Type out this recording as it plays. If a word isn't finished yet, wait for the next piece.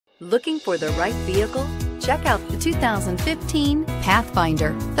Looking for the right vehicle? Check out the 2015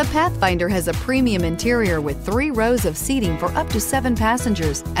 Pathfinder. The Pathfinder has a premium interior with 3 rows of seating for up to 7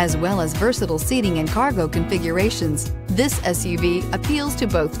 passengers, as well as versatile seating and cargo configurations. This SUV appeals to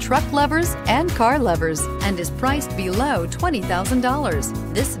both truck lovers and car lovers and is priced below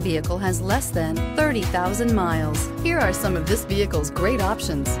 $20,000. This vehicle has less than 30,000 miles. Here are some of this vehicle's great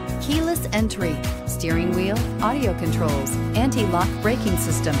options: keyless entry, steering wheel audio controls, anti-lock braking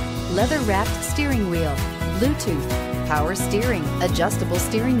system, leather-wrapped steering wheel, Bluetooth, power steering, adjustable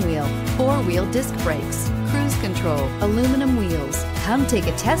steering wheel, 4-wheel disc brakes, cruise control, aluminum wheels. Come take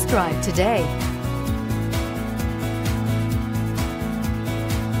a test drive today.